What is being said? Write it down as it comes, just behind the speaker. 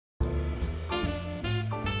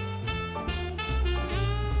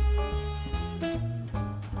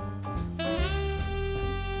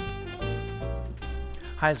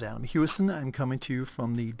Hi, it's Adam Hewison. I'm coming to you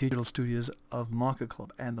from the digital studios of Market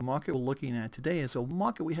Club. And the market we're looking at today is a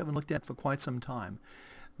market we haven't looked at for quite some time.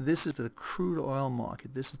 This is the crude oil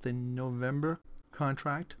market. This is the November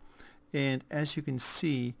contract. And as you can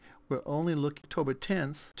see, we're only looking October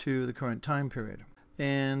 10th to the current time period.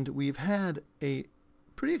 And we've had a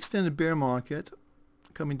pretty extended bear market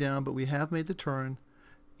coming down, but we have made the turn.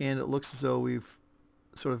 And it looks as though we've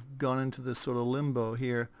sort of gone into this sort of limbo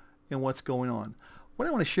here in what's going on. What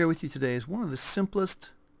I want to share with you today is one of the simplest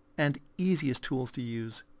and easiest tools to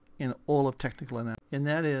use in all of technical analysis, and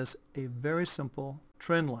that is a very simple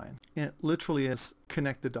trend line. And it literally is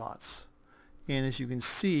connect the dots. And as you can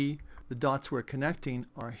see, the dots we're connecting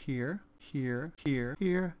are here, here, here,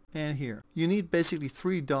 here, and here. You need basically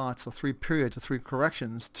 3 dots or 3 periods or 3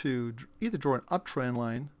 corrections to either draw an uptrend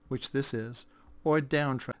line, which this is, or a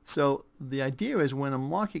downtrend. So the idea is when a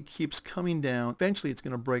market keeps coming down, eventually it's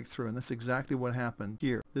going to break through, and that's exactly what happened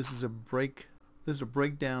here. This is a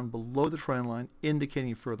breakdown below the trend line,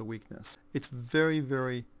 indicating further weakness. It's very,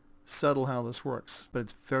 very subtle how this works, but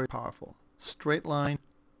it's very powerful. Straight line,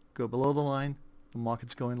 go below the line, the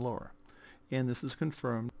market's going lower. And this is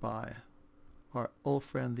confirmed by our old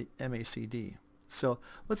friend, the MACD. So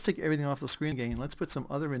let's take everything off the screen again. Let's put some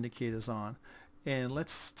other indicators on, and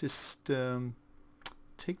let's just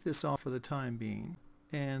take this off for the time being,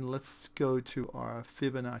 and let's go to our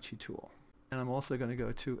Fibonacci tool. And I'm also going to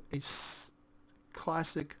go to a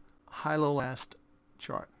classic high-low last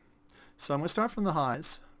chart. So I'm going to start from the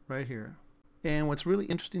highs right here. And what's really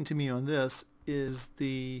interesting to me on this is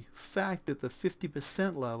the fact that the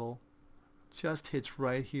 50% level just hits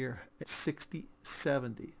right here at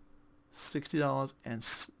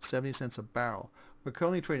 $60.70 a barrel. We're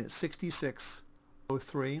currently trading at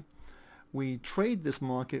 66.03. We trade this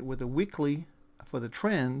market with a weekly for the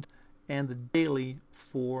trend and the daily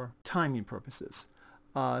for timing purposes.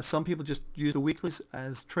 Some people just use the weeklies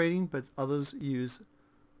as trading, but others use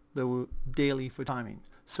the daily for timing.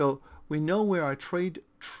 So we know where our trade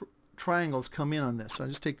triangles come in on this. So I'll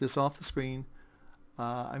just take this off the screen.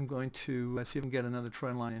 I'm going to see if I can get another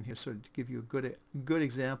trend line in here so to give you a good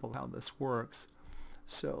example of how this works.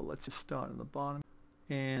 So let's just start on the bottom.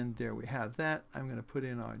 And there we have that. I'm going to put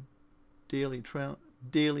in our daily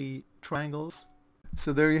triangles.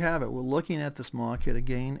 So there you have it. We're looking at this market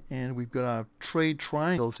again, and we've got our trade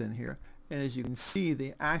triangles in here. And as you can see,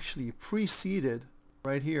 they actually preceded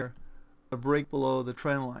right here a break below the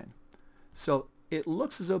trend line. So it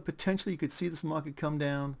looks as though potentially you could see this market come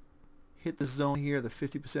down, hit the zone here, the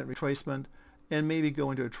 50% retracement, and maybe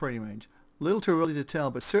go into a trading range. Little too early to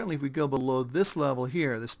tell, but certainly if we go below this level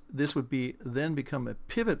here, this would then become a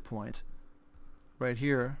pivot point right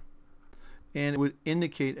here, and it would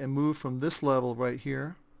indicate a move from this level right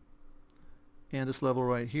here and this level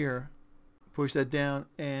right here. Push that down,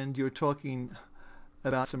 and you're talking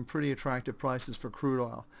about some pretty attractive prices for crude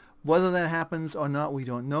oil. Whether that happens or not, we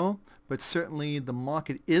don't know, but certainly the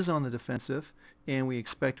market is on the defensive, and we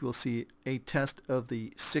expect we'll see a test of the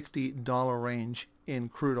 $60 range in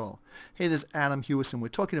crude oil. Hey, this is Adam Hewison. We're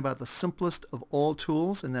talking about the simplest of all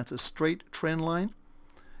tools, and that's a straight trend line,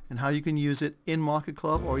 and how you can use it in Market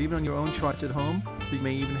Club or even on your own charts at home. You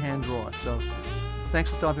may even hand draw it. So thanks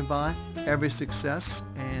for stopping by. Every success,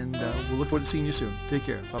 and we'll look forward to seeing you soon. Take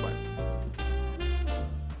care. Bye-bye.